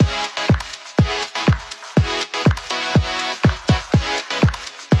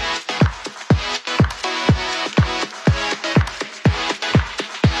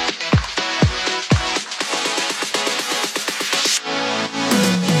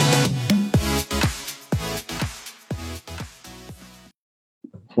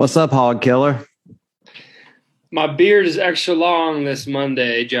What's up, hog killer? My beard is extra long this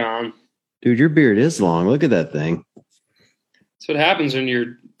Monday, John. Dude, your beard is long. Look at that thing. That's what happens when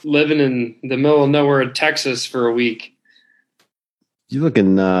you're living in the middle of nowhere in Texas for a week. You're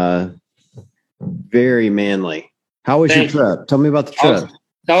looking very manly. How was your trip? Tell me about the trip.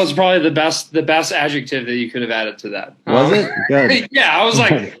 That was probably the best adjective that you could have added to that. Was it? Good. Yeah, I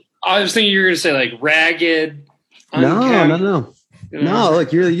was thinking you were going to say like ragged. No. No,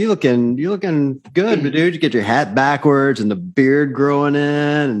 look, you're looking good, but dude, you get your hat backwards and the beard growing in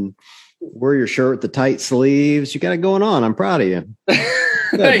and wear your shirt with the tight sleeves. You got it going on. I'm proud of you.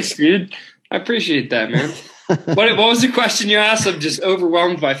 Thanks, dude. I appreciate that, man. What was the question you asked? I'm just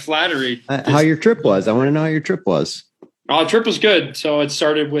overwhelmed by flattery. How your trip was. I want to know how your trip was. The trip was good. So it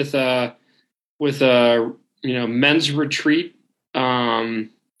started with a men's retreat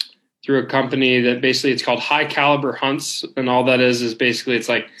through a company that basically it's called High Caliber Hunts, and all that is basically it's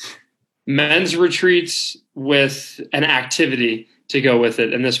like men's retreats with an activity to go with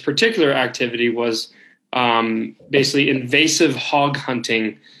it. And this particular activity was basically invasive hog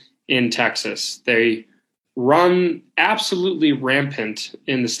hunting in Texas. They run absolutely rampant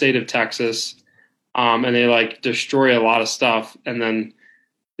in the state of Texas, and they like destroy a lot of stuff. And then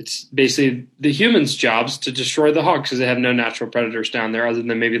it's basically the humans' jobs to destroy the hogs because they have no natural predators down there other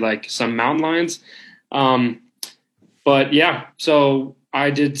than maybe like some mountain lions. But yeah, so I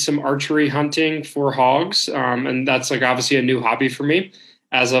did some archery hunting for hogs, and that's like obviously a new hobby for me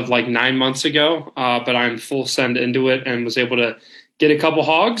as of like 9 months ago. But I'm full send into it and was able to get a couple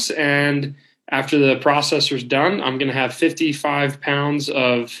hogs. And after the processor's done, I'm going to have 55 pounds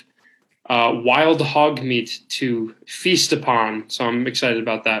of wild hog meat to feast upon. So I'm excited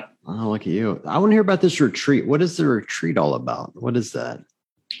about that. Oh, look at you. I want to hear about this retreat. What is the retreat all about? What is that?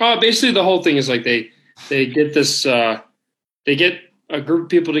 Basically the whole thing is like they get this, they get a group of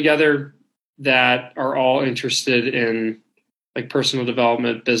people together that are all interested in like personal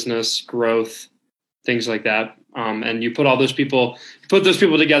development, business growth, things like that. And you put those people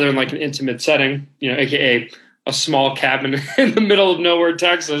together in like an intimate setting, AKA a small cabin in the middle of nowhere,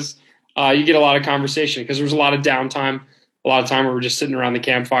 Texas. You get a lot of conversation because there was a lot of downtime, a lot of time where we're just sitting around the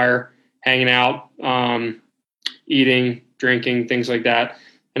campfire, hanging out, eating, drinking, things like that.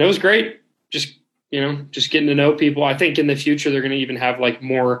 And it was great. Just getting to know people. I think in the future, they're going to even have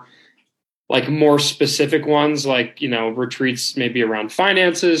more specific ones, retreats, maybe around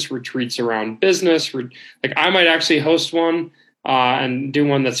finances, retreats around business. I might actually host one and do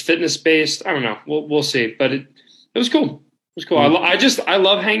one that's fitness based. I don't know. We'll see, but it was cool. It was cool. I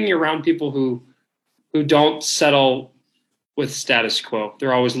love hanging around people who don't settle with status quo.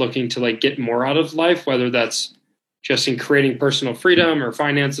 They're always looking to get more out of life, whether that's just in creating personal freedom or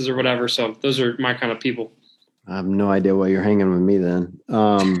finances or whatever. So those are my kind of people. I have no idea why you're hanging with me then.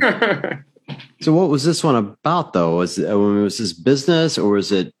 So what was this one about though? Was this business or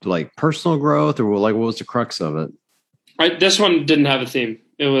was it like personal growth or what was the crux of it? This one didn't have a theme.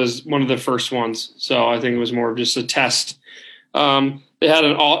 It was one of the first ones. So I think it was more of just a test. They had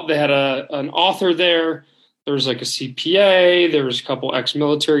an author there. There was like a CPA. There was a couple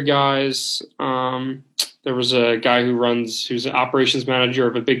ex-military guys. There was a guy who's an operations manager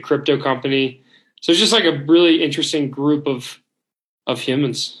of a big crypto company. So it's just like a really interesting group of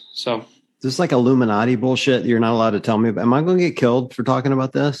humans. So is this like Illuminati bullshit you're not allowed to tell me about? Am I going to get killed for talking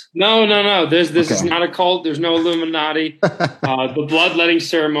about this? No. This is not a cult. There's no Illuminati. The bloodletting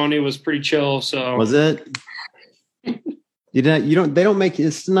ceremony was pretty chill. So was it? They don't make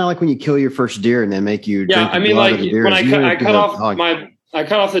it's not like when you kill your first deer and they make you drink the blood of the deer. When I cut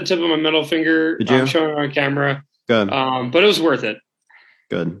off the tip of my middle finger. I'm showing it on camera. Good. But it was worth it.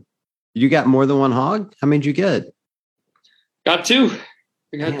 Good. You got more than one hog? How many did you get? Got two.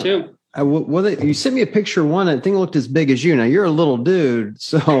 I got two. You sent me a picture of one. I think it looked as big as you. Now you're a little dude,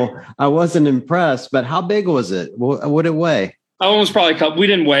 so I wasn't impressed. But how big was it? What did it weigh? That one was probably we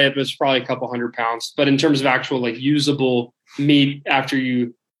didn't weigh it, but it was probably a couple 100 pounds. But in terms of actual usable meat after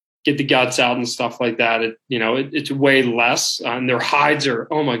you get the guts out and stuff like that, it's way less. And their hides are,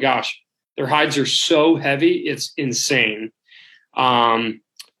 oh my gosh, their hides are so heavy. It's insane.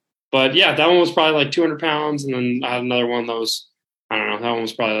 But yeah, that one was probably 200 pounds. And then I had another one that was, I don't know, that one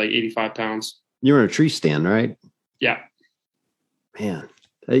was probably 85 pounds. You were in a tree stand, right? Yeah. Man,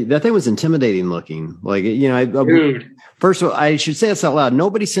 that thing was intimidating looking. Dude. First of all, I should say this out loud.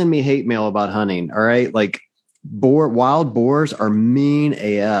 Nobody send me hate mail about hunting. All right. Wild boars are mean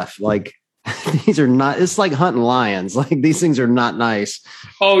AF. These are not, it's like hunting lions. These things are not nice.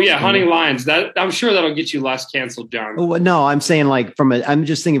 Oh yeah. Hunting lions. That I'm sure that'll get you less canceled, John. Oh, no, I'm saying I'm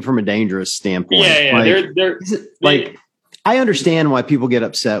just thinking from a dangerous standpoint. Yeah. I understand why people get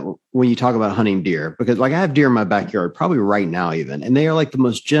upset when you talk about hunting deer, because like I have deer in my backyard, probably right now even, and they are like the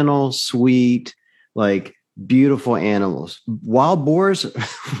most gentle, sweet, like beautiful animals. Wild boars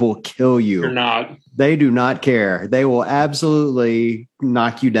will kill you. They're not. They do not care. They will absolutely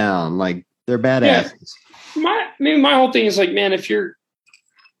knock you down. Like they're badasses. Yeah. My whole thing is like, man, if you're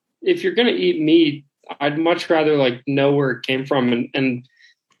gonna eat meat, I'd much rather like know where it came from and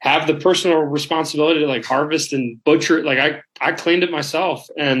have the personal responsibility to like harvest and butcher it. Like I cleaned it myself,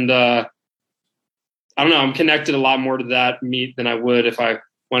 and I don't know. I'm connected a lot more to that meat than I would if I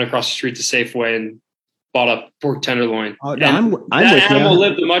went across the street to Safeway and bought a pork tenderloin. Oh, no, I'm that animal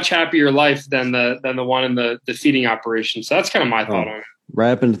lived a much happier life than the one in the feeding operation. So that's kind of my thought on it.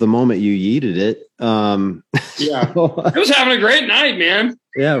 Right up into the moment you yeeted it. Yeah, I was having a great night, man.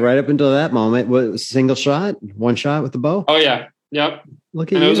 Yeah, right up until that moment. What, single shot, one shot with the bow? Oh yeah, yep.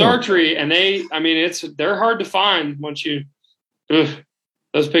 Look at and you. It was archery, and they're hard to find once you.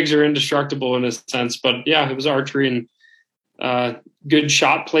 Those pigs are indestructible in a sense, but yeah, it was archery, and good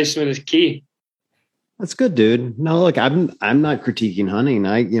shot placement is key. That's good, dude. No, look, I'm not critiquing hunting.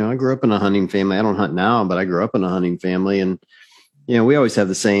 I grew up in a hunting family. I don't hunt now, but I grew up in a hunting family, and we always have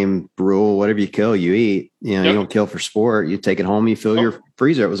the same rule: whatever you kill, you eat. You don't kill for sport. You take it home, you fill your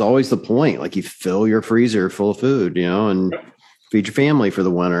freezer. It was always the point. Like you fill your freezer full of food, and feed your family for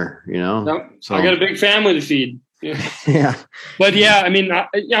the winter. So I got a big family to feed. Yeah. But yeah,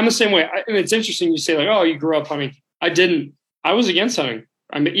 I'm the same way. And it's interesting you say like, oh, you grew up hunting. I didn't. I was against hunting.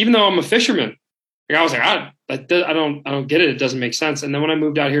 Even though I'm a fisherman. I was like, I don't get it. It doesn't make sense. And then when I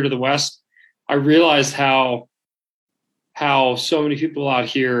moved out here to the West, I realized how so many people out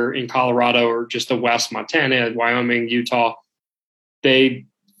here in Colorado or just the West, Montana, Wyoming, Utah, they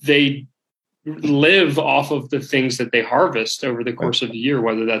live off of the things that they harvest over the course of the year,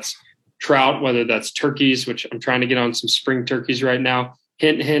 whether that's trout, whether that's turkeys, which I'm trying to get on some spring turkeys right now.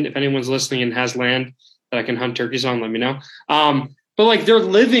 Hint, hint, if anyone's listening and has land that I can hunt turkeys on, let me know. But like they're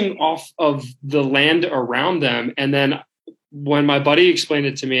living off of the land around them. And then when my buddy explained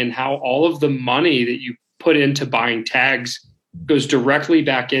it to me and how all of the money that you put into buying tags goes directly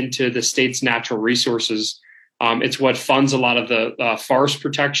back into the state's natural resources. It's what funds a lot of the forest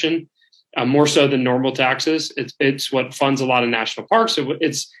protection, more so than normal taxes. It's what funds a lot of national parks.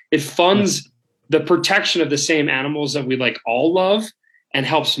 It funds the protection of the same animals that we like all love and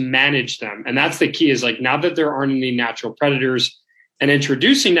helps manage them. And that's the key is like now that there aren't any natural predators, and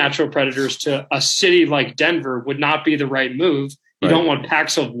introducing natural predators to a city like Denver would not be the right move. You don't want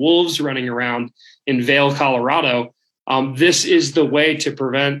packs of wolves running around in Vail, Colorado. This is the way to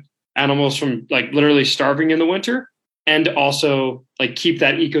prevent animals from like literally starving in the winter and also like keep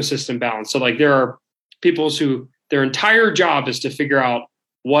that ecosystem balanced. So like there are people who their entire job is to figure out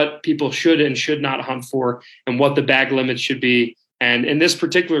what people should and should not hunt for and what the bag limits should be. And in this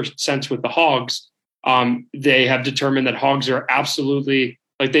particular sense with the hogs, they have determined that hogs are absolutely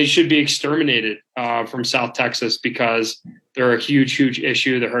like they should be exterminated from South Texas because they're a huge, huge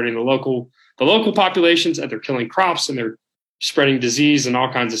issue. They're hurting the local populations and they're killing crops and they're spreading disease and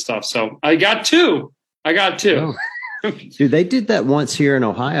all kinds of stuff. So I got two. Oh. Dude, they did that once here in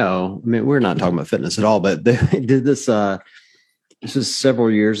Ohio. I mean, we're not talking about fitness at all, but they did this. This was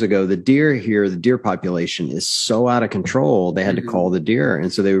several years ago. The deer here, the deer population is so out of control. They had to call the deer.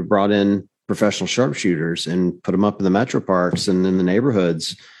 And so they brought in professional sharpshooters and put them up in the metro parks and in the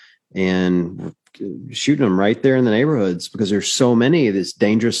neighborhoods and shooting them right there in the neighborhoods because there's so many that's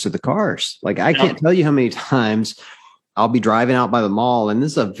dangerous to the cars. Like I can't tell you how many times I'll be driving out by the mall and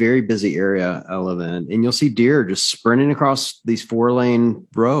this is a very busy area I live in and you'll see deer just sprinting across these 4-lane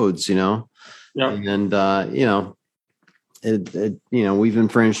roads, and we've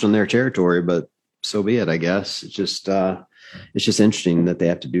infringed on their territory, but so be it, I guess. It's just interesting that they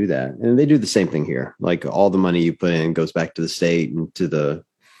have to do that. And they do the same thing here. Like all the money you put in goes back to the state and to the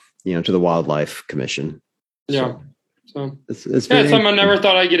Wildlife Commission. Yeah. So it's something I never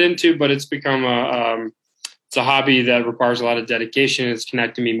thought I'd get into, but it's become it's a hobby that requires a lot of dedication. It's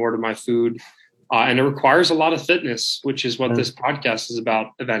connecting me more to my food. And it requires a lot of fitness, which is what this podcast is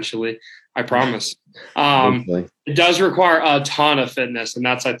about eventually. I promise. It does require a ton of fitness. And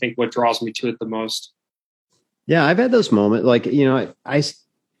that's, I think, what draws me to it the most. Yeah, I've had those moments. Like, this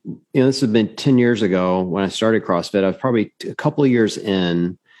has been 10 years ago when I started CrossFit. I was probably a couple of years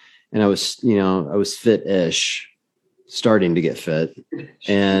in, and I was fit-ish, starting to get fit.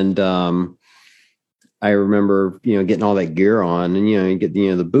 And I remember, getting all that gear on, and you get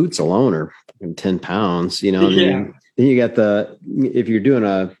the boots alone are 10 pounds. Then you got if you're doing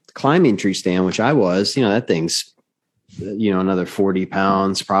a climbing tree stand, which I was, that thing's another 40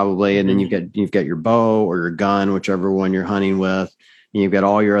 pounds probably. And then you've got your bow or your gun, whichever one you're hunting with. And you've got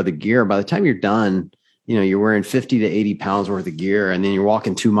all your other gear. By the time you're done, you're wearing 50 to 80 pounds worth of gear, and then you're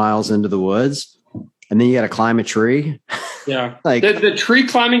walking 2 miles into the woods, and then you got to climb a tree. Yeah. Like the tree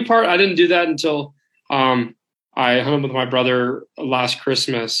climbing part, I didn't do that until I hunted with my brother last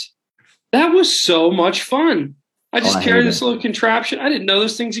Christmas. That was so much fun. I just carried this little contraption. I didn't know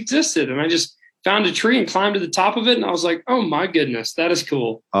those things existed. And I just found a tree and climbed to the top of it. And I was like, oh my goodness, that is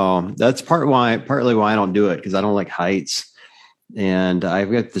cool. That's partly why I don't do it, because I don't like heights. And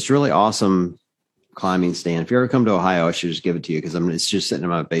I've got this really awesome climbing stand. If you ever come to Ohio, I should just give it to you, because it's just sitting in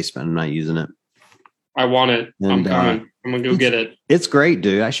my basement. I'm not using it. I want it. And, I'm coming. I'm gonna go get it. It's great,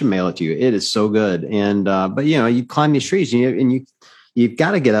 dude. I should mail it to you. It is so good. And but you climb these trees, and you've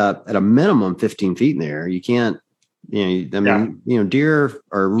got to get up at a minimum 15 feet in the air. You can't. Deer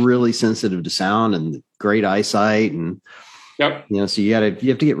are really sensitive to sound and great eyesight, and so you have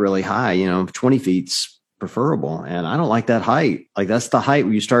to get really high. 20 feet's preferable, and I don't like that height. Like, that's the height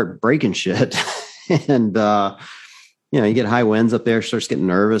where you start breaking shit. And you get high winds up there, starts getting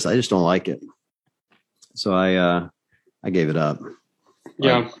nervous. I just don't like it. So I gave it up.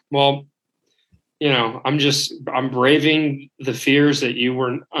 Yeah. Well, I'm braving the fears that you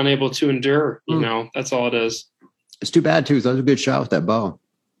were unable to endure. That's all it is. It's too bad too, because that was a good shot with that bow.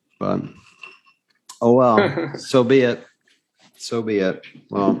 But oh well, so be it.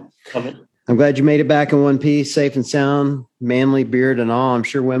 Well, I'm glad you made it back in one piece, safe and sound, manly beard and all. I'm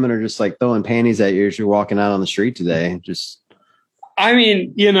sure women are just like throwing panties at you as you're walking out on the street today. I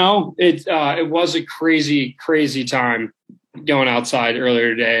mean, it was a crazy, crazy time going outside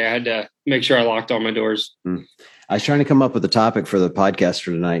earlier today. I had to make sure I locked all my doors. I was trying to come up with a topic for the podcast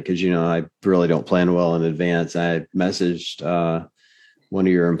for tonight, because, I really don't plan well in advance. I messaged one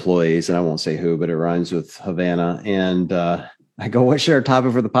of your employees, and I won't say who, but it rhymes with Havana. And I go, what should our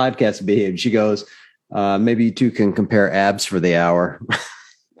topic for the podcast be? And she goes, maybe you two can compare abs for the hour.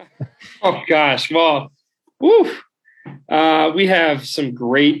 Oh, gosh. Well, woo. We have some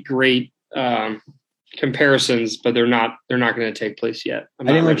great comparisons, but they're not going to take place yet. I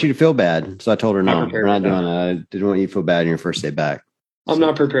didn't want you to feel bad, so I told her no, we're not doing that. I didn't want you to feel bad on your first day back. I'm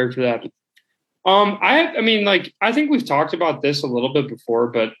not prepared for that. I think we've talked about this a little bit before,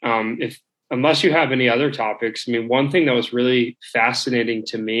 but unless you have any other topics, one thing that was really fascinating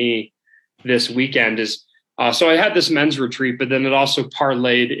to me this weekend is, so I had this men's retreat, but then it also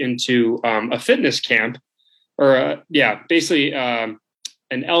parlayed into a fitness camp, or basically an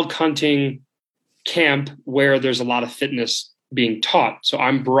elk hunting camp where there's a lot of fitness being taught. So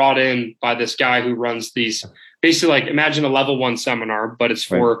I'm brought in by this guy who runs these, basically like imagine a level 1 seminar, but it's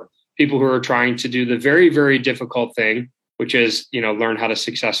for people who are trying to do the very, very difficult thing, which is, learn how to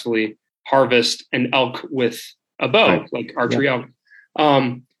successfully harvest an elk with a bow, like archery elk.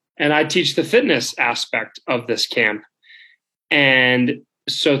 And I teach the fitness aspect of this camp. And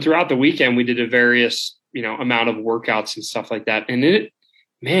so throughout the weekend, we did a various, amount of workouts and stuff like that.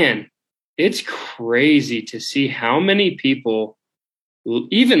 And it's crazy to see how many people,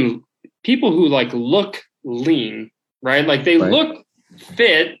 even people who look lean, right? Like they look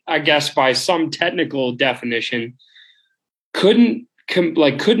fit, I guess, by some technical definition, couldn't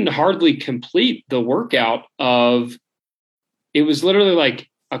hardly complete the workout of, it was literally like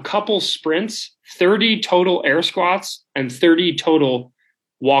a couple sprints, 30 total air squats, and 30 total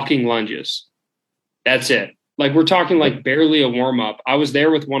walking lunges. That's it. Like, we're talking like barely a warm up. I was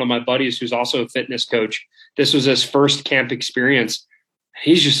there with one of my buddies who's also a fitness coach. This was his first camp experience.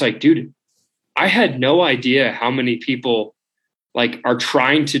 He's just like, dude, I had no idea how many people are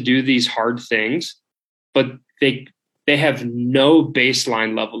trying to do these hard things, but they have no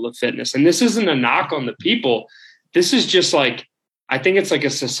baseline level of fitness. And this isn't a knock on the people. This is just I think it's like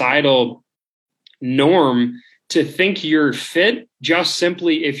a societal norm to think you're fit just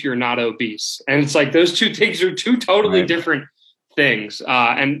simply if you're not obese. And it's like those two things are two totally different things.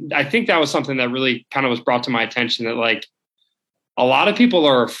 And I think that was something that really kind of was brought to my attention, that a lot of people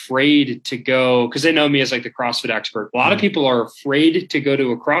are afraid to go, because they know me as the CrossFit expert. A lot of people are afraid to go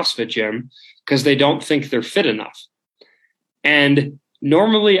to a CrossFit gym because they don't think they're fit enough. And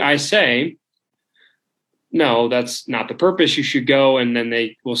normally I say, no, that's not the purpose. You should go, and then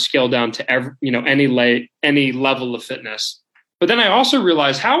they will scale down to any level of fitness. But then I also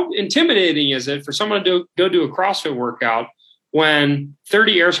realize, how intimidating is it for someone to go do a CrossFit workout when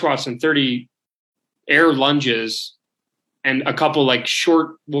 30 air squats and 30 air lunges and a couple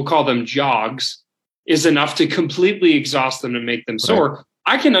short, we'll call them jogs, is enough to completely exhaust them and make them sore. Right.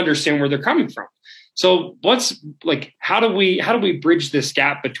 I can understand where they're coming from. So how do we bridge this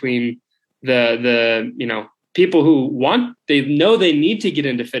gap between the people who they know they need to get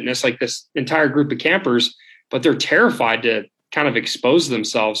into fitness, like this entire group of campers, but they're terrified to kind of expose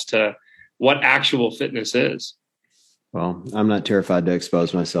themselves to what actual fitness is. Well, I'm not terrified to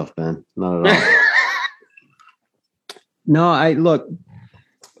expose myself, Ben. Not at all. No,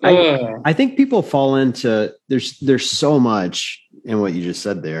 I think people fall into there's so much in what you just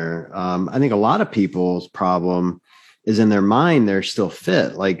said there. I think a lot of people's problem is in their mind, they're still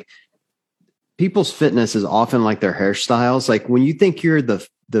fit. Like people's fitness is often like their hairstyles. Like when you think you're the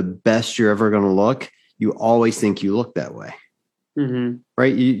best you're ever going to look, you always think you look that way. Mm-hmm.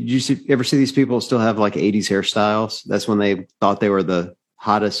 Right. You ever see these people still have like 80s hairstyles? That's when they thought they were the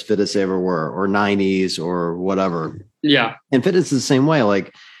hottest, fittest they ever were, or 90s or whatever. Yeah. And fitness is the same way.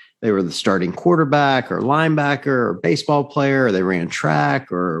 Like they were the starting quarterback or linebacker or baseball player, or they ran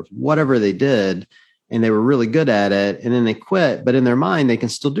track or whatever they did. And they were really good at it. And then they quit. But in their mind, they can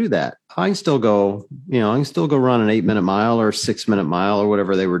still do that. I can still go run an 8-minute mile or a 6-minute mile or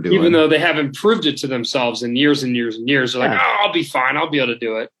whatever they were doing. Even though they haven't proved it to themselves in years and years and years. They're like, I'll be fine. I'll be able to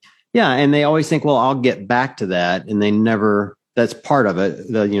do it. Yeah. And they always think, well, I'll get back to that. And they never, that's part of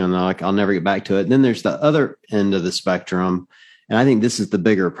it. Like I'll never get back to it. And then there's the other end of the spectrum. And I think this is the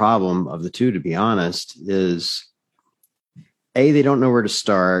bigger problem of the two, to be honest, is A, they don't know where to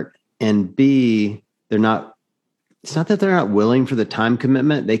start. And B, it's not that they're not willing for the time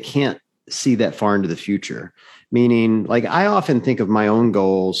commitment. They can't see that far into the future. Meaning, like I often think of my own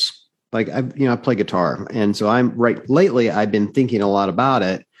goals. Like I play guitar. And so lately I've been thinking a lot about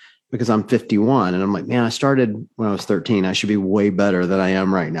it because I'm 51 and I'm like, man, I started when I was 13. I should be way better than I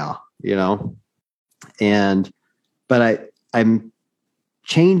am right now, but I'm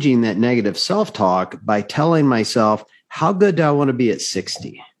changing that negative self-talk by telling myself, how good do I want to be at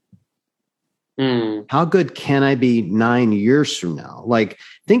 60? How good can I be 9 years from now? Like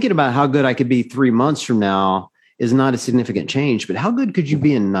thinking about how good I could be 3 months from now is not a significant change, but how good could you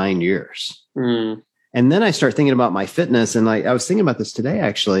be in 9 years? And then I start thinking about my fitness. And I was thinking about this today,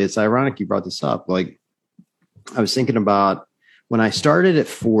 actually. It's ironic you brought this up. Like I was thinking about when I started at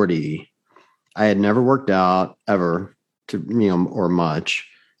 40, I had never worked out ever or much,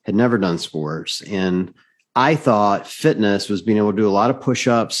 had never done sports. And I thought fitness was being able to do a lot of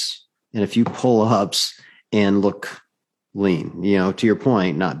push-ups and a few pull-ups and look lean, to your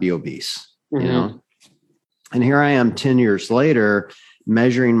point, not be obese, And here I am 10 years later,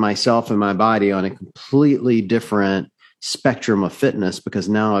 measuring myself and my body on a completely different spectrum of fitness, because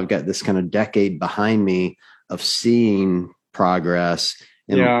now I've got this kind of decade behind me of seeing progress.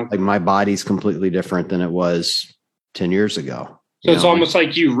 And like my body's completely different than it was 10 years ago. So it's almost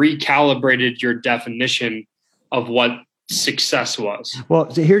like you recalibrated your definition of what success was. Well,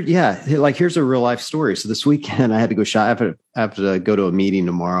 here's a real life story. So this weekend I had to go shop. I have to go to a meeting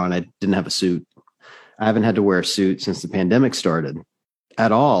tomorrow, and I didn't have a suit. I haven't had to wear a suit since the pandemic started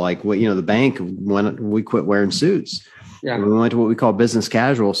at all. Like the bank, when we quit wearing suits, we went to what we call business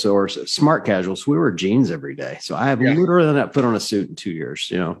casual, or smart casual. So we wear jeans every day. So I have literally not put on a suit in 2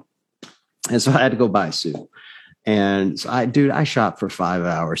 years, and so I had to go buy a suit. And so I shopped for 5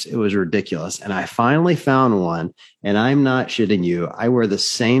 hours. It was ridiculous. And I finally found one, and I'm not shitting you. I wear the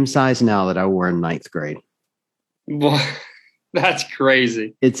same size now that I wore in 9th grade. Well, that's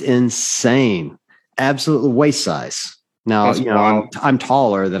crazy. It's insane. Absolutely waist size. Now, I'm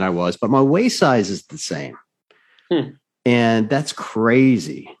taller than I was, but my waist size is the same. And that's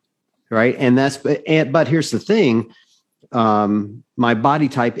crazy. Right. And but here's the thing. My body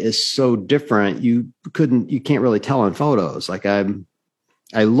type is so different. You can't really tell in photos. Like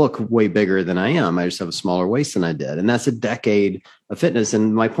I look way bigger than I am. I just have a smaller waist than I did. And that's a decade of fitness.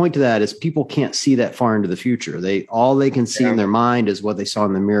 And my point to that is people can't see that far into the future. All they can see in their mind is what they saw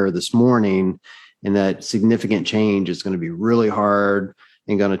in the mirror this morning. And that significant change is going to be really hard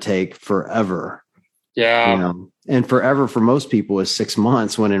and going to take forever. Yeah. And forever for most people is 6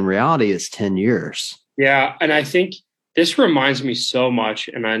 months, when in reality it's 10 years. Yeah. And I think this reminds me so much,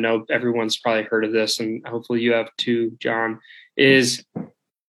 and I know everyone's probably heard of this, and hopefully you have too, John, is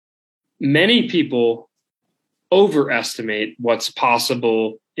many people overestimate what's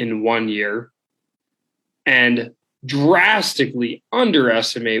possible in 1 year and drastically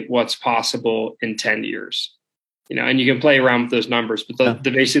underestimate what's possible in 10 years. And you can play around with those numbers, but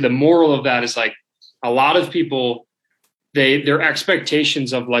basically the moral of that is like a lot of people, their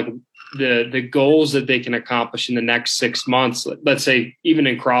expectations of like the goals that they can accomplish in the next 6 months, let's say even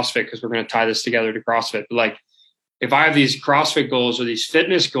in CrossFit, because we're going to tie this together to CrossFit. But like if I have these CrossFit goals or these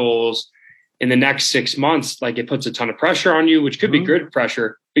fitness goals in the next 6 months, like it puts a ton of pressure on you, which could be good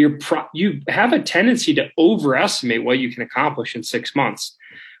pressure, but you have a tendency to overestimate what you can accomplish in 6 months.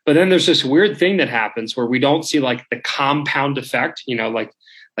 But then there's this weird thing that happens where we don't see like the compound effect,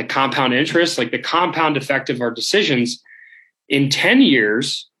 like compound interest, like the compound effect of our decisions. In 10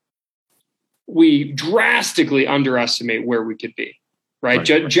 years, we drastically underestimate where we could be, right?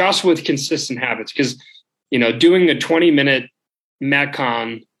 Just with consistent habits. Because, doing a 20-minute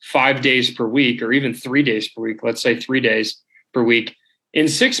Metcon 5 days per week, or even 3 days per week, let's say 3 days per week, in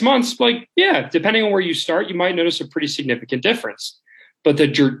 6 months, depending on where you start, you might notice a pretty significant difference. But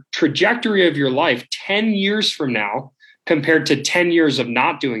the trajectory of your life 10 years from now, compared to 10 years of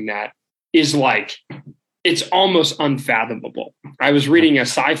not doing that, is it's almost unfathomable. I was reading a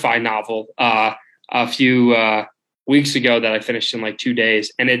sci-fi novel a few weeks ago that I finished in 2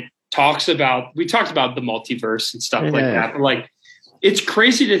 days. And we talked about the multiverse and stuff like that. But it's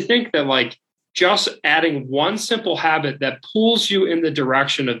crazy to think that just adding one simple habit that pulls you in the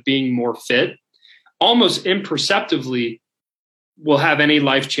direction of being more fit, almost imperceptibly will have any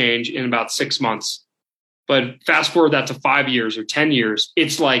life change in about 6 months. But fast forward that to 5 years or 10 years,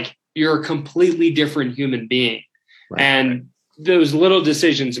 it's you're a completely different human being. Right. And those little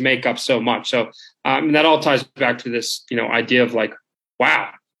decisions make up so much. So that all ties back to this, idea of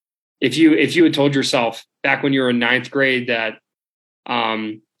wow, if you had told yourself back when you were in 9th grade that,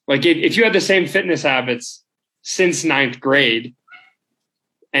 if you had the same fitness habits since 9th grade,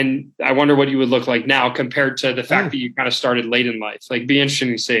 and I wonder what you would look like now compared to the fact that you kind of started late in life. Be interesting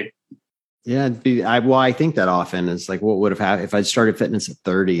to see. Yeah, I think that often is what would have happened if I'd started fitness at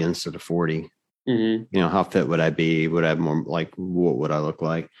 30 instead of 40. Mm-hmm. How fit would I be? Would I have more what would I look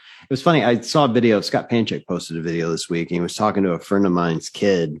like? It was funny. I saw a video. Scott Panchik posted a video this week, and he was talking to a friend of mine's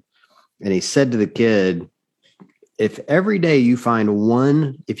kid, and he said to the kid, if every day you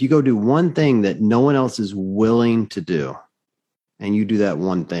if you go do one thing that no one else is willing to do, and you do that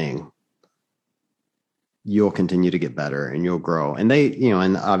one thing, you'll continue to get better and you'll grow. And they,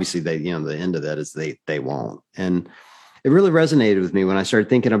 and obviously they, the end of that is they won't. And it really resonated with me when I started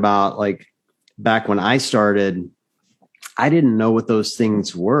thinking about back when I started, I didn't know what those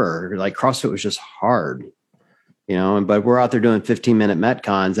things were. CrossFit was just hard, but we're out there doing 15-minute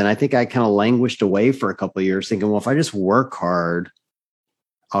Metcons. And I think I kind of languished away for a couple of years thinking, well, if I just work hard,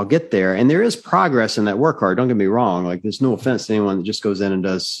 I'll get there. And there is progress in that work hard. Don't get me wrong. There's no offense to anyone that just goes in and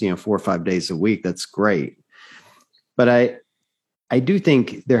does, 4 or 5 days a week. That's great. But I do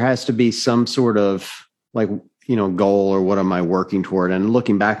think there has to be some sort of goal, or what am I working toward? And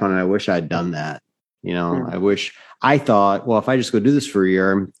looking back on it, I wish I'd done that. I thought, well, if I just go do this for a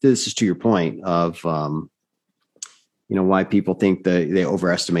year, this is to your point of, why people think that they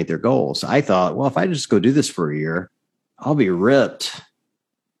overestimate their goals. I thought, well, if I just go do this for a year, I'll be ripped.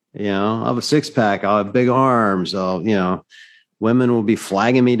 I'll have a 6-pack. I'll have big arms. Women will be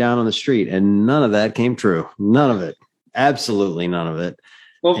flagging me down on the street. And none of that came true. None of it. Absolutely none of it.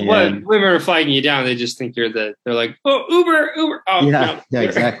 Well, when women are flagging you down, they just think they're like, oh, Uber. Oh, yeah, no. Yeah,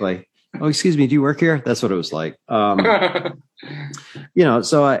 exactly. Oh, excuse me. Do you work here? That's what it was like. So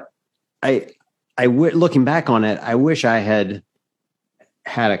looking back on it, I wish I had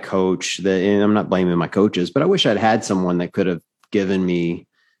a coach and I'm not blaming my coaches, but I wish I'd had someone that could have given me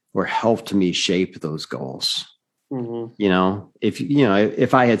or helped me shape those goals. Mm-hmm.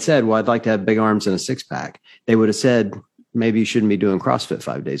 If I had said, well, I'd like to have big arms and a 6-pack, they would have said, maybe you shouldn't be doing CrossFit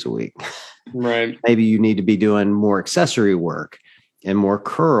 5 days a week. Right. Maybe you need to be doing more accessory work and more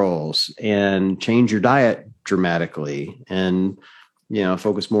curls and change your diet dramatically and,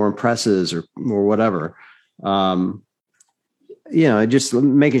 focus more on presses or whatever. Just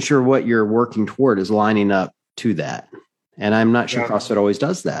making sure what you're working toward is lining up to that. And I'm not sure CrossFit always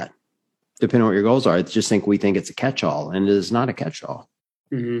does that, depending on what your goals are. I just think we think it's a catch-all, and it is not a catch-all.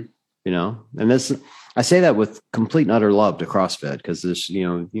 Mm-hmm. And I say that with complete and utter love to CrossFit because this,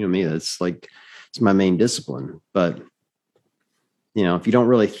 me, that's it's my main discipline. But, if you don't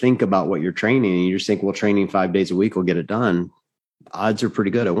really think about what you're training and you just think, well, training 5 days a week will get it done, odds are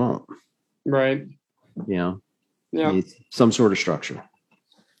pretty good it won't. Right. Some sort of structure.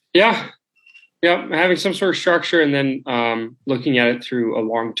 Yeah. Yeah. Having some sort of structure and then looking at it through a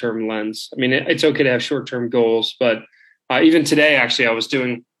long-term lens. I mean, it's okay to have short-term goals, but even today, actually, I was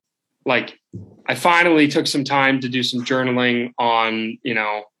doing I finally took some time to do some journaling on,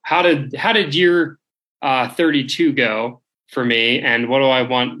 how did year 32 go for me? And what do I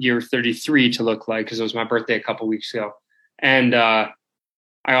want year 33 to look like? Because it was my birthday a couple weeks ago. And I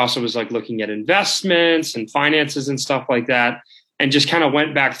also was looking at investments and finances and stuff like that. And just kind of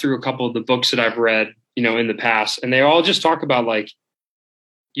went back through a couple of the books that I've read, in the past. And they all just talk about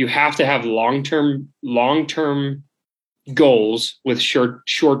you have to have long-term goals with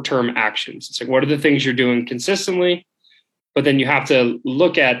short-term actions. It's what are the things you're doing consistently? but then you have to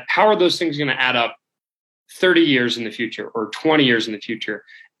look at how are those things going to add up 30 years in the future or 20 years in the future.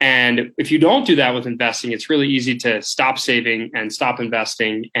 And if you don't do that with investing, it's really easy to stop saving and stop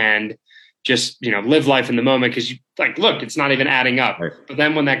investing and just, live life in the moment because you look, it's not even adding up. Right. But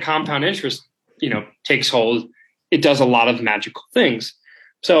then when that compound interest, takes hold, it does a lot of magical things.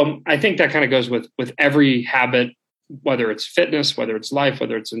 So I think that kind of goes with every habit, whether it's fitness, whether it's life,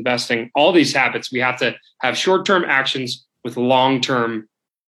 whether it's investing, all these habits, we have to have short-term actions with long-term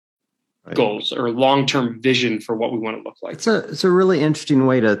goals or long-term vision for what we want to look like. It's a really interesting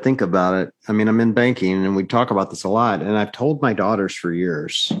way to think about it. I mean, I'm in banking and we talk about this a lot, and I've told my daughters for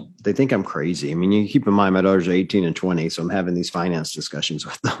years, they think I'm crazy. I mean, you keep in mind my daughters are 18 and 20, so I'm having these finance discussions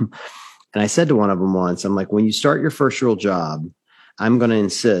with them. And I said to one of them once, I'm like, when you start your first real job, I'm going to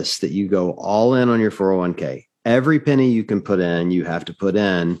insist that you go all in on your 401k. Every penny you can put in, you have to put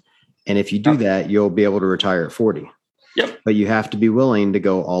in. And if you do that, you'll be able to retire at 40. Yep. But you have to be willing to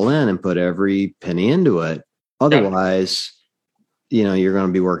go all in and put every penny into it. Otherwise, you're going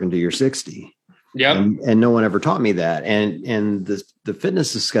to be working till you're 60. Yep. And no one ever taught me that. And the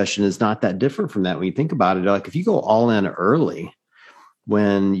fitness discussion is not that different from that. When you think about it, like if you go all in early,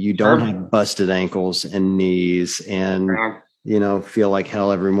 when you don't have busted ankles and knees and, feel like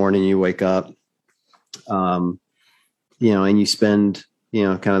hell every morning you wake up, and you spend,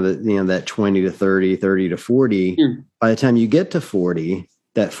 kind of that 20 to 30, 30 to 40, by the time you get to 40,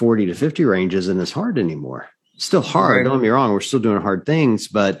 that 40 to 50 range isn't as hard anymore. It's still hard. Right. Don't get me wrong. We're still doing hard things,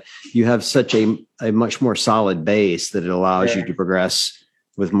 but you have such a much more solid base that it allows you to progress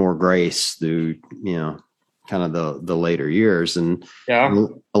with more grace through, kind of the later years. And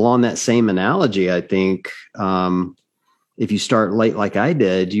along that same analogy, I think, if you start late, like I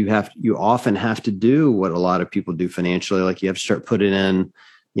did, you often have to do what a lot of people do financially. Like you have to start putting in,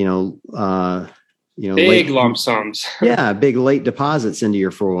 big lump sums. Big late deposits into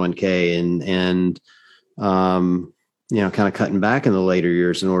your 401k and kind of cutting back in the later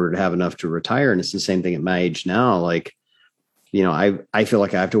years in order to have enough to retire. And it's the same thing at my age now. Like, I feel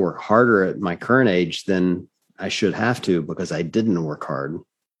like I have to work harder at my current age than I should have to because I didn't work hard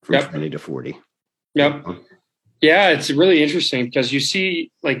from 20 to 40. Yep. Yeah, it's really interesting because you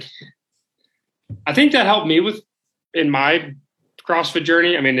see, I think that helped me in my CrossFit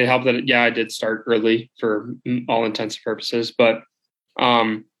journey. I mean, it helped that, I did start early for all intents and purposes, but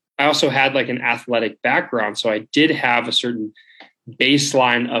I also had an athletic background. So I did have a certain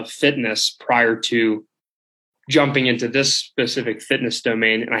baseline of fitness prior to jumping into this specific fitness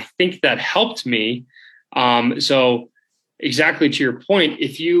domain. And I think that helped me. So exactly to your point,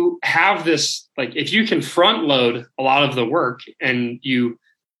 if you have this, if you can front load a lot of the work and you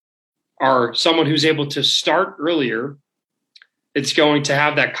are someone who's able to start earlier, it's going to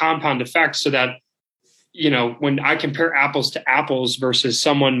have that compound effect so that, when I compare apples to apples versus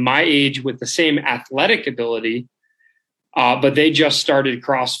someone my age with the same athletic ability, but they just started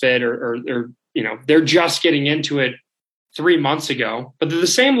CrossFit or they're just getting into it 3 months ago, but they're the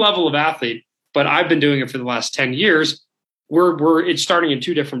same level of athlete, but I've been doing it for the last 10 years. It's starting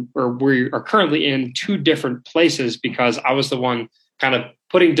in we are currently in two different places because I was the one kind of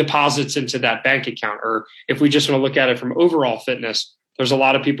putting deposits into that bank account. Or if we just want to look at it from overall fitness, there's a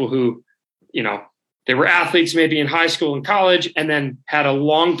lot of people who, they were athletes maybe in high school and college and then had a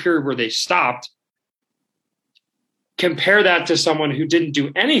long period where they stopped. Compare that to someone who didn't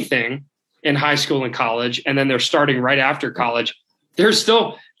do anything in high school and college, and then they're starting right after college. There's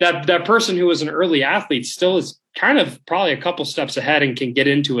still that person who was an early athlete still is kind of probably a couple steps ahead and can get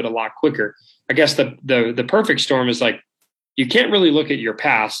into it a lot quicker. I guess the perfect storm is you can't really look at your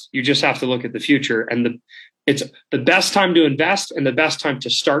past. You just have to look at the future. And it's the best time to invest and the best time to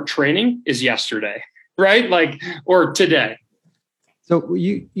start training is yesterday, right? Or today. So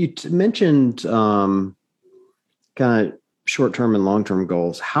you mentioned kind of short-term and long-term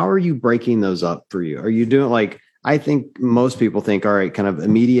goals. How are you breaking those up for you? Are you doing I think most people think, all right, kind of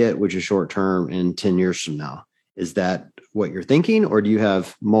immediate, which is short-term and 10 years from now. Is that what you're thinking? Or do you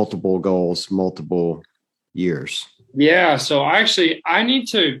have multiple goals, multiple years? Yeah. So I need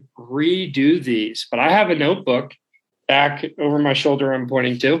to redo these, but I have a notebook back over my shoulder I'm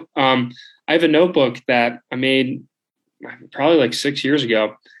pointing to. I have a notebook that I made probably 6 years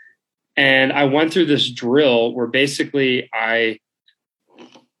ago. And I went through this drill where basically I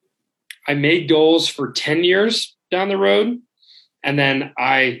made goals for 10 years down the road. And then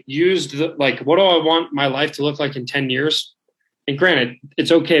I used what do I want my life to look like in 10 years? And granted,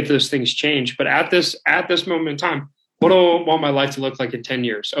 it's okay if those things change, but at this moment in time, what do I want my life to look like in 10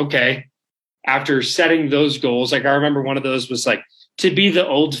 years? Okay. After setting those goals, I remember one of those was to be the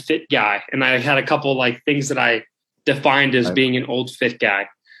old fit guy. And I had a couple things that I defined as being an old fit guy,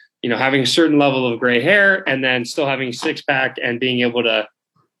 having a certain level of gray hair and then still having a six pack and being able to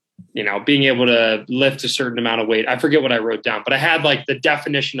lift a certain amount of weight. I forget what I wrote down, but I had like the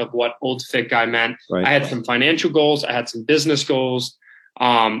definition of what old fit guy meant. Right. I had some financial goals. I had some business goals.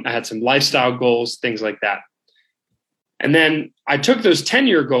 I had some lifestyle goals, things like that. And then I took those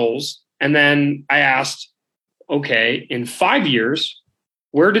 10-year goals and then I asked, okay, in 5 years,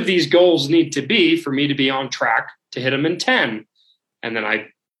 where do these goals need to be for me to be on track to hit them in 10? And then I,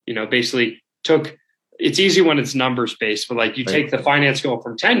 basically took, it's easy when it's numbers based, but like you take the finance goal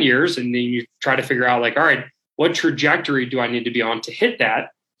from 10 years and then you try to figure out like, all right, what trajectory do I need to be on to hit that?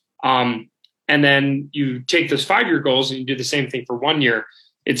 And then you take those 5-year goals and you do the same thing for 1 year.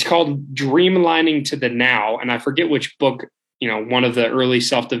 It's called Dreamlining to the Now. And I forget which book, one of the early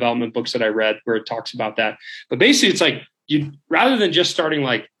self-development books that I read where it talks about that. But basically it's like you, rather than just starting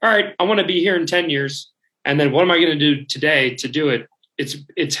like, all right, I want to be here in 10 years. And then what am I going to do today to do it?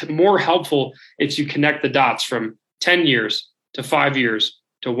 It's more helpful if you connect the dots from 10 years to 5 years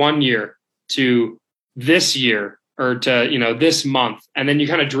to 1 year to this year or to, this month. And then you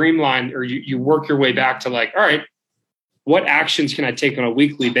kind of dreamline or you work your way back to like, all right, what actions can I take on a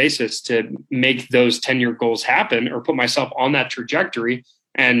weekly basis to make those 10-year goals happen or put myself on that trajectory?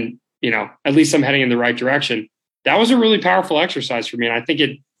 And, at least I'm heading in the right direction. That was a really powerful exercise for me. And I think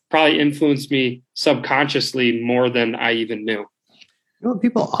it probably influenced me subconsciously more than I even knew.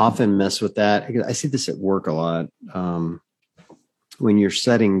 People often mess with that. I see this at work a lot. When you're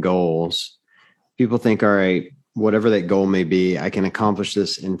setting goals, people think, all right, whatever that goal may be, I can accomplish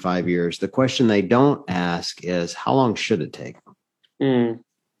this in 5 years. The question they don't ask is, how long should it take? And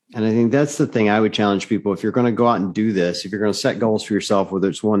I think that's the thing I would challenge people. If you're going to go out and do this, if you're going to set goals for yourself, whether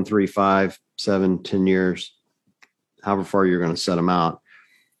it's 1, 3, 5, 7, 10 years, however far you're going to set them out,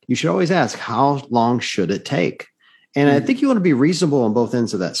 you should always ask, how long should it take? And I think you want to be reasonable on both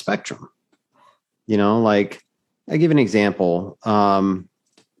ends of that spectrum. Like I give an example.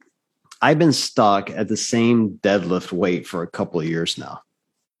 I've been stuck at the same deadlift weight for a couple of years now.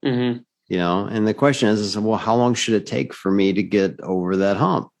 And the question is, well, how long should it take for me to get over that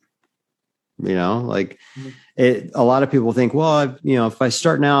hump? A lot of people think, well, if I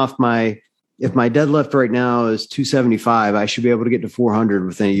start now, if my deadlift right now is 275, I should be able to get to 400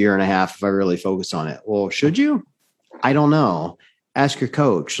 within a year and a half if I really focus on it. Well, should you? I don't know. Ask your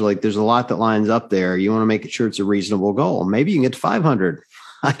coach. Like there's a lot that lines up there. You want to make sure it's a reasonable goal. Maybe you can get to 500.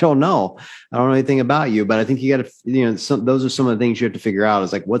 I don't know. I don't know anything about you, but I think you got to, those are some of the things you have to figure out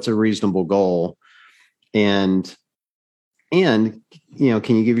is like, what's a reasonable goal? And, can you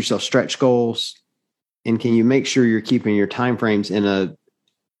give yourself stretch goals and can you make sure you're keeping your timeframes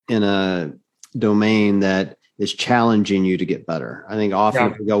in a domain that is challenging you to get better? I think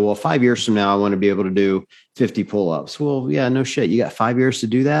often we go, well, 5 years from now, I want to be able to do 50 pull-ups. Well, yeah, no shit. You got 5 years to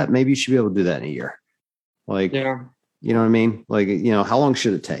do that. Maybe you should be able to do that in a year. Like, you know what I mean? Like, how long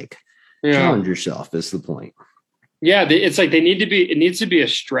should it take? Challenge yourself is the point. Yeah. It's like it needs to be a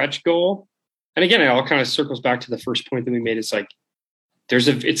stretch goal. And again, it all kind of circles back to the first point that we made. It's like,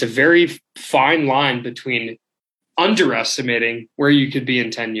 it's a very fine line between underestimating where you could be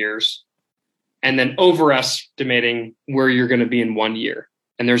in 10 years and then overestimating where you're going to be in 1 year.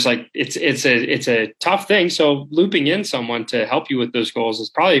 And there's like, it's a tough thing. So looping in someone to help you with those goals is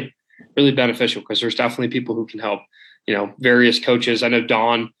probably really beneficial because there's definitely people who can help, various coaches. I know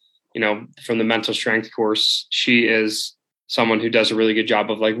Dawn, from the mental strength course, she is someone who does a really good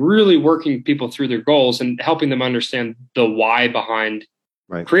job of like really working people through their goals and helping them understand the why behind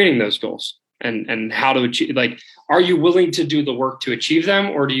creating those goals and how to achieve, like, are you willing to do the work to achieve them?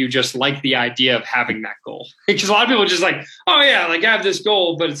 Or do you just like the idea of having that goal? Because a lot of people are just like, oh yeah, like I have this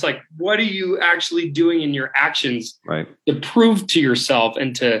goal, but it's like, what are you actually doing in your actions to prove to yourself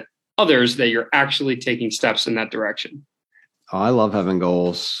and to others that you're actually taking steps in that direction? Oh, I love having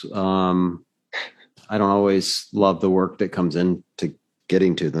goals. I don't always love the work that comes into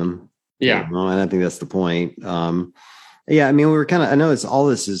getting to them. Yeah. And I think that's the point. I mean, I know all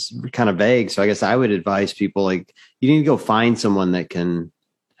this is kind of vague. So I guess I would advise people like you need to go find someone that can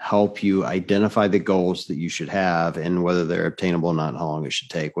help you identify the goals that you should have and whether they're obtainable or not, and how long it should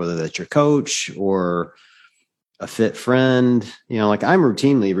take, whether that's your coach or a fit friend. Like I'm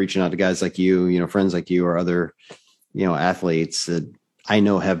routinely reaching out to guys like you, friends like you or other, athletes that I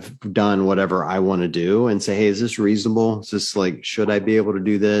know have done whatever I want to do and say, hey, is this reasonable? Is this like, should I be able to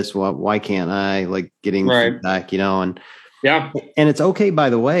do this? Why can't I? Like getting feedback, and it's okay, by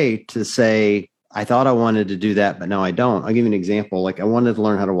the way, to say, I thought I wanted to do that, but now I don't. I'll give you an example. Like I wanted to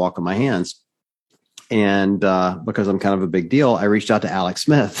learn how to walk on my hands. And because I'm kind of a big deal, I reached out to Alex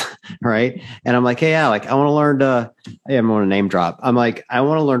Smith, right? And I'm like, hey, Alec, I want to learn to, I'm going to name drop. I'm like, I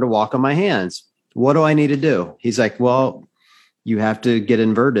want to learn to walk on my hands. What do I need to do? He's like, well, you have to get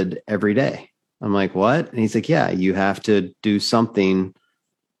inverted every day. I'm like, what? And he's like, yeah, you have to do something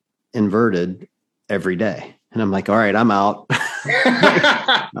inverted every day. And I'm like, all right, I'm out.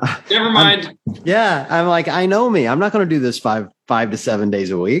 Never mind. I'm like, I know me. I'm not going to do this five to 7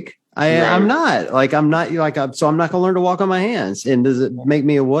 days a week. I'm not like, I'm not like, so I'm not going to learn to walk on my hands. And does it make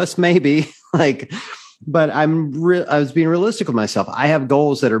me a wuss? Maybe like, but I was being realistic with myself. I have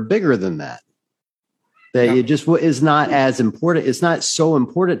goals that are bigger than that. It just is not as important. It's not so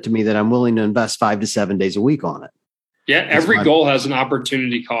important to me that I'm willing to invest 5 to 7 days a week on it. Yeah. Every goal has an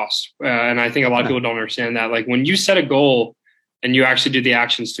opportunity cost. And I think a lot of people don't understand that. Like when you set a goal and you actually do the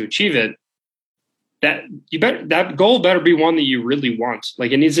actions to achieve it, that goal better be one that you really want.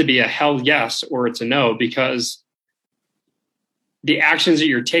 Like it needs to be a hell yes, or it's a no, because the actions that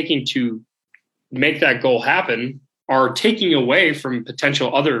you're taking to make that goal happen are taking away from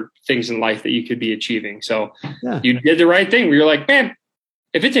potential other things in life that you could be achieving. So you did the right thing where you're like, man,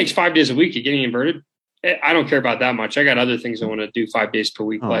 if it takes 5 days a week of getting inverted, I don't care about that much. I got other things I want to do 5 days per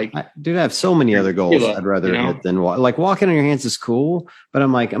week. I have so many other goals I'd rather hit than like walking on your hands is cool. But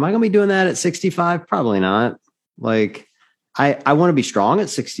I'm like, am I going to be doing that at 65? Probably not. Like I want to be strong at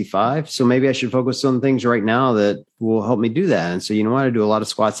 65. So maybe I should focus on things right now that will help me do that. And so, you know what? I do a lot of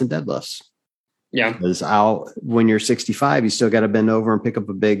squats and deadlifts. Yeah. Because when you're 65, you still got to bend over and pick up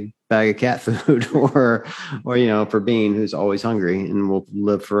a big bag of cat food or, you know, for Bean, who's always hungry and will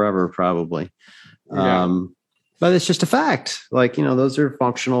live forever probably. But it's just a fact. Like, you know, those are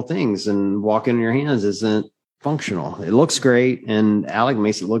functional things, and walking on your hands isn't functional. It looks great, and Alec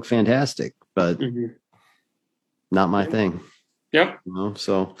makes it look fantastic, but not my thing. Yep. You know,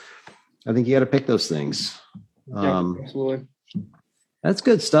 so I think you got to pick those things. Absolutely. That's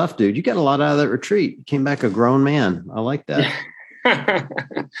good stuff, dude. You got a lot out of that retreat. You came back a grown man. I like that.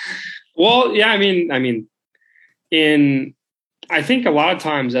 Well, yeah, I mean, I think a lot of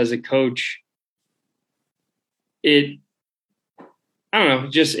times as a coach, I don't know,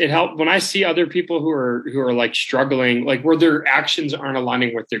 just it helped when I see other people who are like struggling, like where their actions aren't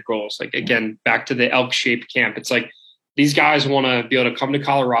aligning with their goals. Like again, back to the elk shaped camp. It's like these guys want to be able to come to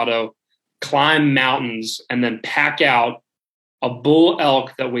Colorado, climb mountains, and then pack out a bull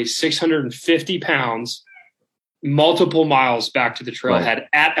elk that weighs 650 pounds, multiple miles back to the trailhead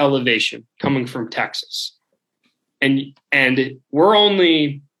at elevation coming from Texas. And we're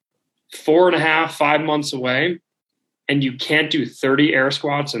only 4.5, 5 months away, and you can't do 30 air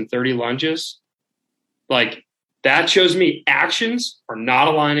squats and 30 lunges. Like that shows me actions are not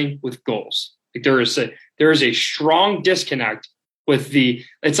aligning with goals. Like there is a strong disconnect with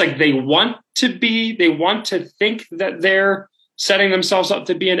it's like they want to think that they're setting themselves up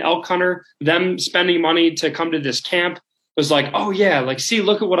to be an elk hunter. Them spending money to come to this camp was like, oh yeah, like, see,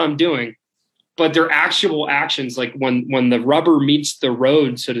 look at what I'm doing. But their actual actions, like when the rubber meets the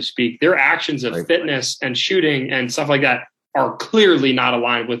road, so to speak, their actions of fitness and shooting and stuff like that are clearly not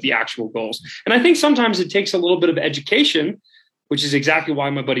aligned with the actual goals. And I think sometimes it takes a little bit of education, which is exactly why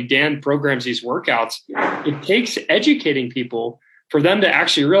my buddy Dan programs these workouts. It takes educating people for them to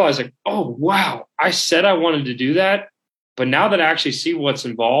actually realize like, oh, wow, I said I wanted to do that. But now that I actually see what's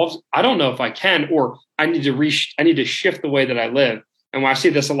involved, I don't know if I can, or I need to shift the way that I live. And when I see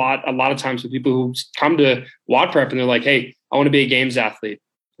this a lot of times with people who come to WOD Prep and they're like, hey, I want to be a games athlete.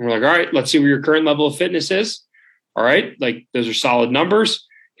 And we're like, all right, let's see where your current level of fitness is. All right. Like those are solid numbers.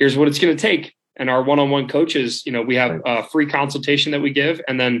 Here's what it's going to take. And our one-on-one coaches, you know, we have a free consultation that we give.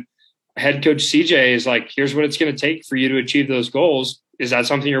 And then head coach CJ is like, here's what it's going to take for you to achieve those goals. Is that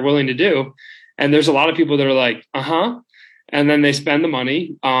something you're willing to do? And there's a lot of people that are like, and then they spend the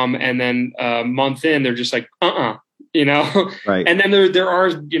money. And then a month in, they're just like, you know? Right. And then there are,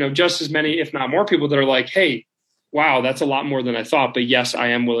 you know, just as many, if not more people that are like, hey, wow, that's a lot more than I thought, but yes, I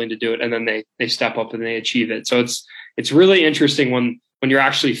am willing to do it. And then they step up and they achieve it. So it's really interesting when you're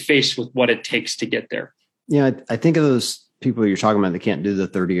actually faced with what it takes to get there. Yeah. I think of those people you're talking about that can't do the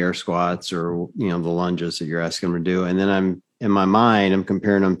 30 air squats or, you know, the lunges that you're asking them to do. And then in my mind, I'm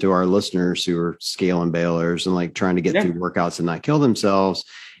comparing them to our listeners who are scaling balers and like trying to get through workouts and not kill themselves.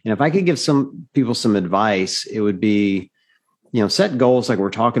 And if I could give some people some advice, it would be, you know, set goals like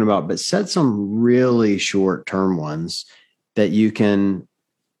we're talking about, but set some really short-term ones that you can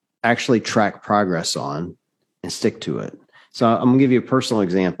actually track progress on and stick to it. So I'm going to give you a personal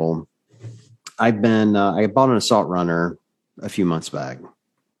example. I bought an assault runner a few months back,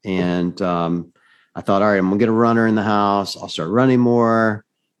 and I thought, all right, I'm going to get a runner in the house. I'll start running more.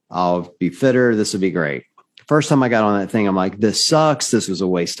 I'll be fitter. This would be great. First time I got on that thing, I'm like, this sucks. This was a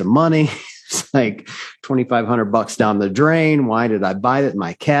waste of money. It's like $2,500 down the drain. Why did I buy it?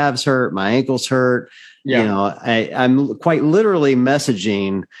 My calves hurt. My ankles hurt. Yeah. You know, I'm quite literally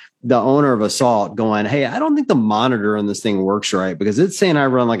messaging the owner of Assault going, hey, I don't think the monitor on this thing works right because it's saying I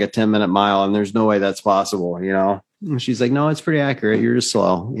run like a 10-minute mile and there's no way that's possible, you know? And she's like, no, it's pretty accurate. You're just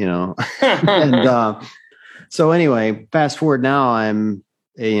slow, you know? And so anyway, fast forward now,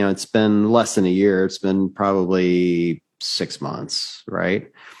 it's been less than a year. It's been probably 6 months,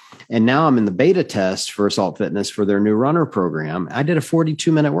 right? And now I'm in the beta test for Assault Fitness for their new runner program. I did a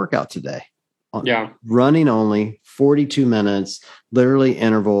 42-minute workout today. Yeah. Running only 42 minutes, literally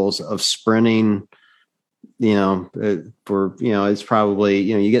intervals of sprinting, it's probably,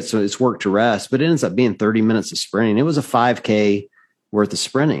 you get it's work to rest, but it ends up being 30 minutes of sprinting. It was a 5K worth of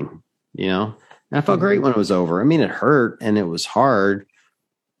sprinting, and I felt great when it was over. I mean, it hurt and it was hard,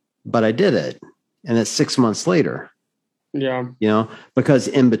 but I did it. And it's 6 months later. Yeah. Because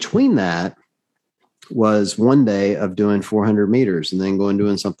in between that was one day of doing 400 meters and then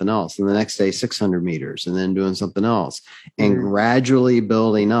doing something else. And the next day, 600 meters and then doing something else and gradually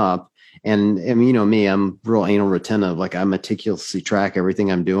building up. And me, I'm real anal retentive. Like I meticulously track everything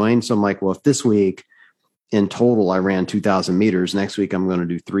I'm doing. So I'm like, well, if this week in total, I ran 2,000 meters, next week I'm going to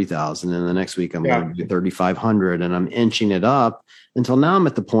do 3,000. And the next week I'm going to do 3,500 and I'm inching it up until now I'm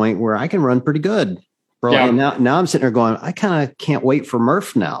at the point where I can run pretty good. Bro. Yeah. And now I'm sitting there going, I kind of can't wait for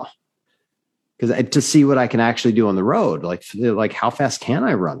Murph now. Because to see what I can actually do on the road, like how fast can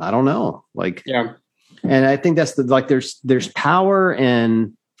I run? I don't know. And I think that's there's power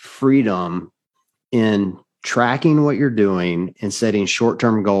and freedom in tracking what you're doing and setting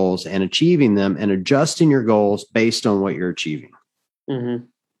short-term goals and achieving them and adjusting your goals based on what you're achieving. Mm-hmm.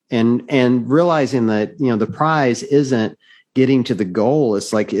 And realizing that, the prize isn't getting to the goal.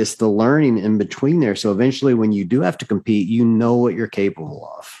 It's the learning in between there. So eventually when you do have to compete, you know what you're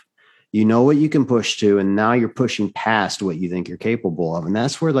capable of. You know what you can push to, and now you're pushing past what you think you're capable of. And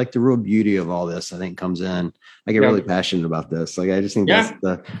that's where the real beauty of all this, I think, comes in. I get really passionate about this. I just think that's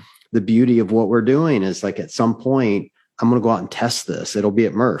the beauty of what we're doing is at some point, I'm going to go out and test this. It'll be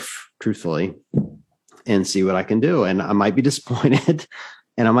at Murph, truthfully, and see what I can do. And I might be disappointed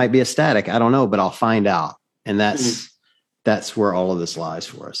and I might be ecstatic. I don't know, but I'll find out. And that's where all of this lies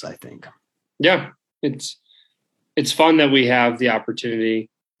for us, I think. Yeah. It's fun that we have the opportunity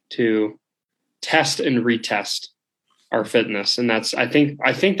to test and retest our fitness. And I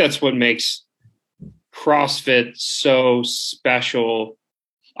think that's what makes CrossFit so special,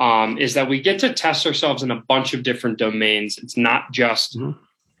 is that we get to test ourselves in a bunch of different domains. It's not just,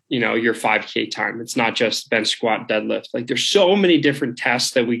 your 5K time. It's not just bench, squat, deadlift. There's so many different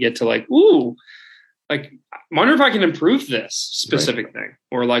tests that we get to I wonder if I can improve this specific thing,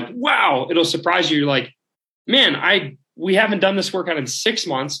 or wow, it'll surprise you. Man, we haven't done this workout in 6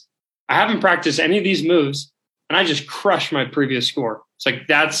 months. I haven't practiced any of these moves and I just crushed my previous score. It's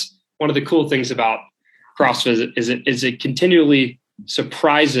that's one of the cool things about CrossFit is it continually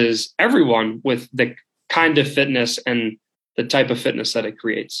surprises everyone with the kind of fitness and the type of fitness that it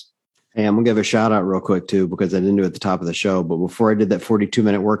creates. Hey, I'm going to give a shout out real quick too, because I didn't do it at the top of the show, but before I did that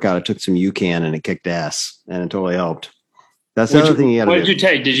 42-minute workout, I took some UCAN and it kicked ass and it totally helped. That's the other thing you got to do. What did you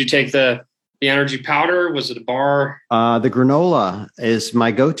take? Did you take the energy powder? Was it a bar? The granola is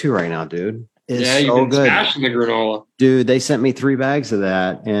my go-to right now, dude. It's you've been smashing the granola. Dude, they sent me 3 bags of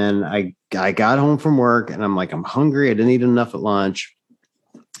that. And I got home from work and I'm I'm hungry. I didn't eat enough at lunch.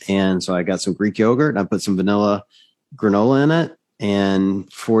 And so I got some Greek yogurt and I put some vanilla granola in it, and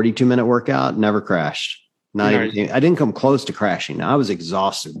 42-minute workout, never crashed. I didn't come close to crashing. I was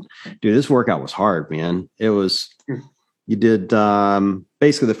exhausted. Dude, this workout was hard, man. It was, you did,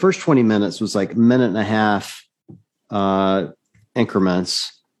 basically the first 20 minutes was a minute and a half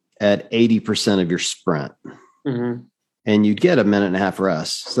increments at 80% of your sprint. Mm-hmm. And you'd get a minute and a half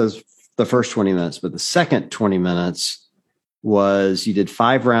rest. So that's the first 20 minutes, but the second 20 minutes was you did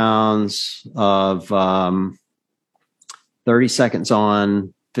 5 rounds of 30 seconds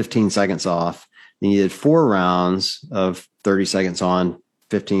on, 15 seconds off. Then you did 4 rounds of 30 seconds on,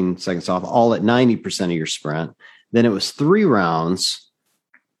 15 seconds off, all at 90% of your sprint. Then it was 3 rounds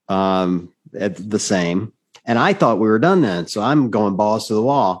at the same. And I thought we were done then. So I'm going balls to the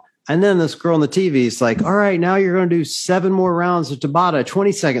wall. And then this girl on the TV is like, all right, now you're going to do 7 more rounds of Tabata,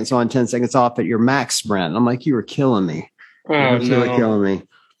 20 seconds on, 10 seconds off at your max sprint. And I'm like, you were killing me. Oh, you were killing me.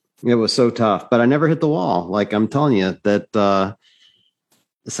 It was so tough, but I never hit the wall. I'm telling you that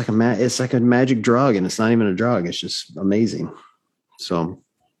it's like a magic drug, and it's not even a drug. It's just amazing. So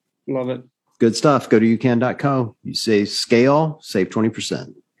love it. Good stuff. Go to ucan.co. You say scale, save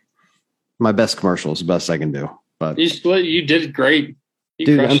 20%. my best commercial is the best I can do. But you did great.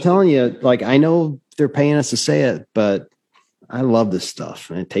 Dude, I'm telling you, like, I know they're paying us to say it, but I love this stuff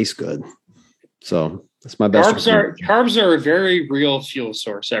and it tastes good. So that's my best. Carbs are a very real fuel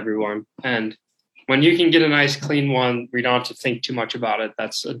source, everyone. And when you can get a nice clean one, we don't have to think too much about it.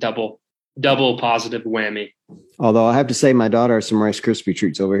 That's a double positive whammy. Although I have to say, my daughter has some Rice Krispie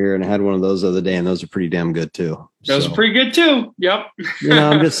treats over here, and I had one of those the other day, and those are pretty damn good too. Those are pretty good too. Yep.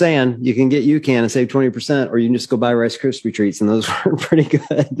 I'm just saying, you can get UCAN and save 20%, or you can just go buy Rice Krispie treats, and those are pretty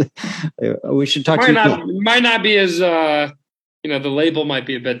good. We should talk might not be as the label might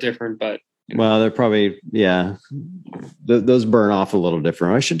be a bit different, but well, they're probably those burn off a little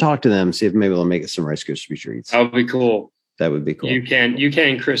different. I should talk to them, see if maybe they'll make us some Rice Krispie treats. That would be cool. That would be cool. You can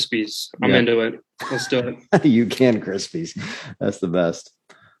Krispies. I'm into it. Let's do it. UCAN Krispies. That's the best.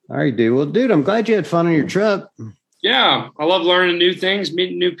 All right, dude. Well, dude, I'm glad you had fun on your trip. Yeah. I love learning new things,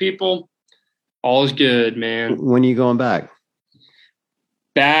 meeting new people. All is good, man. When are you going back?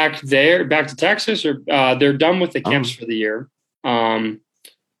 Back to Texas, or they're done with the camps for the year.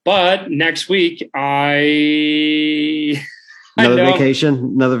 But next week Another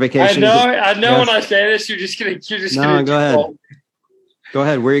vacation. I know. Yes. When I say this, you're just gonna go ahead. Go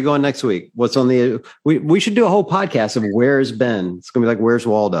ahead. Where are you going next week? What's on the? We should do a whole podcast of where's Ben. It's gonna be like, where's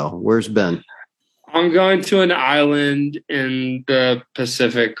Waldo? Where's Ben? I'm going to an island in the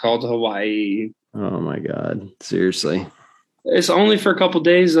Pacific called Hawaii. Oh my God! Seriously? It's only for a couple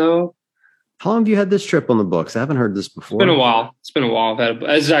days though. How long have you had this trip on the books? I haven't heard this before. It's been a while.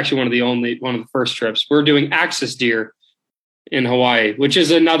 This is actually one of the first trips. We're doing axis deer in Hawaii, which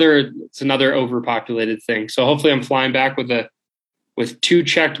is another overpopulated thing. So hopefully I'm flying back with 2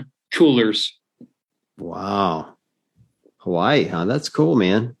 checked coolers. Wow. Hawaii, huh? That's cool,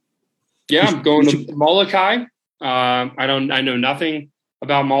 man. Yeah, I'm going to Molokai. I know nothing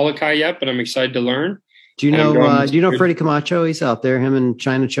about Molokai yet, but I'm excited to learn. Do you know Freddie Camacho? He's out there, him and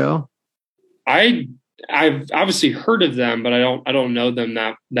China Cho. I've obviously heard of them, but I don't know them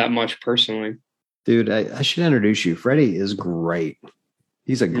that much personally. Dude, I should introduce you. Freddie is great.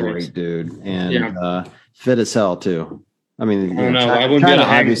 He's a great dude, and fit as hell too. I mean, China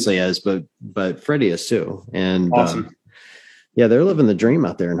obviously is, but Freddie is too. And awesome. They're living the dream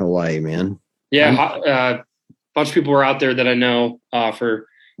out there in Hawaii, man. Yeah, a bunch of people were out there that I know for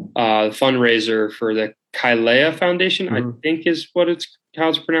the fundraiser for the Kailea Foundation. I think is how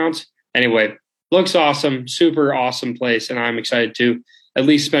it's pronounced. Anyway, looks awesome, super awesome place, and I'm excited to at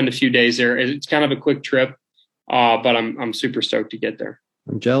least spend a few days there. It's kind of a quick trip, but I'm super stoked to get there.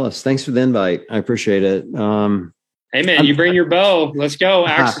 I'm jealous. Thanks for the invite. I appreciate it. Hey man, you bring your bow. Let's go.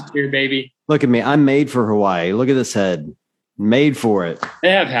 Axis here, baby. Look at me. I'm made for Hawaii. Look at this head. Made for it.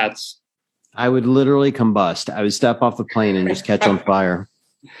 They have hats. I would literally combust. I would step off the plane and just catch on fire.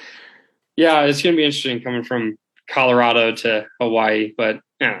 Yeah, it's going to be interesting coming from Colorado to Hawaii, but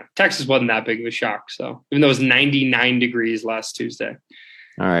Texas wasn't that big of a shock. So even though it was 99 degrees last Tuesday.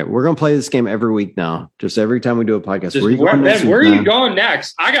 All right, we're going to play this game every week now. Just every time we do a podcast. Where are you going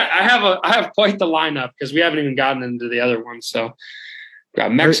next? I have quite the lineup because we haven't even gotten into the other ones. So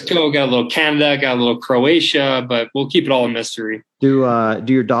got Mexico, got a little Canada, got a little Croatia, but we'll keep it all a mystery. Do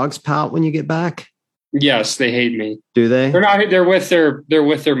your dogs pout when you get back? Yes, they hate me. Do they? They're not. They're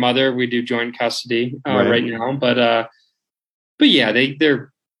with their mother. We do joint custody right now, but yeah,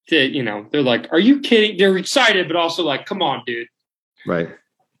 they're like, are you kidding? They're excited, but also like, come on, dude. Right.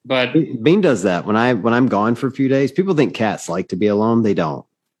 But Bean does that when I'm gone for a few days. People think cats like to be alone. They don't.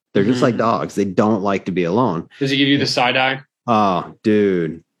 They're just like dogs. They don't like to be alone. Does he give you the side eye? Oh,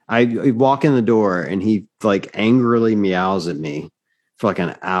 dude. I walk in the door and he like angrily meows at me for like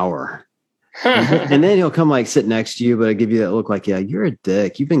an hour. And then he'll come like sit next to you, but I give you that look like, yeah, you're a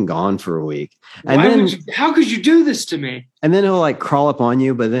dick. You've been gone for a week. And how could you do this to me? And then he'll like crawl up on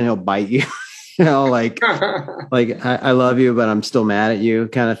you, but then he'll bite you. Like I love you, but I'm still mad at you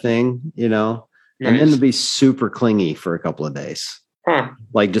kind of thing, Nice. And then to be super clingy for a couple of days.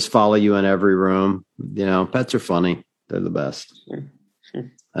 Like just follow you in every room. Pets are funny. They're the best.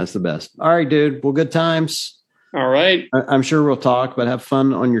 That's the best. All right, dude. Well, good times. All right. I'm sure we'll talk, but have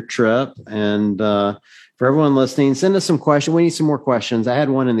fun on your trip. And for everyone listening, send us some questions. We need some more questions. I had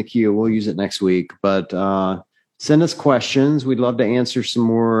one in the queue. We'll use it next week, but send us questions. We'd love to answer some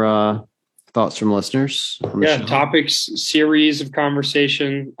more thoughts from listeners. Topics, series of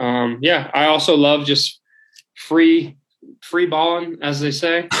conversation. I also love just free balling, as they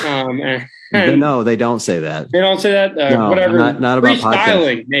say. No, they don't say that. They don't say that. No, whatever. Not about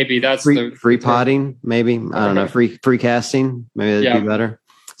styling. Maybe that's free potting. Maybe I don't know. Free casting. Maybe that'd be better.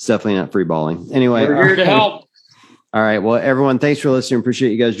 It's definitely not free balling. Anyway, we're here to help. All right. Well, everyone, thanks for listening.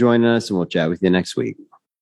 Appreciate you guys joining us, and we'll chat with you next week.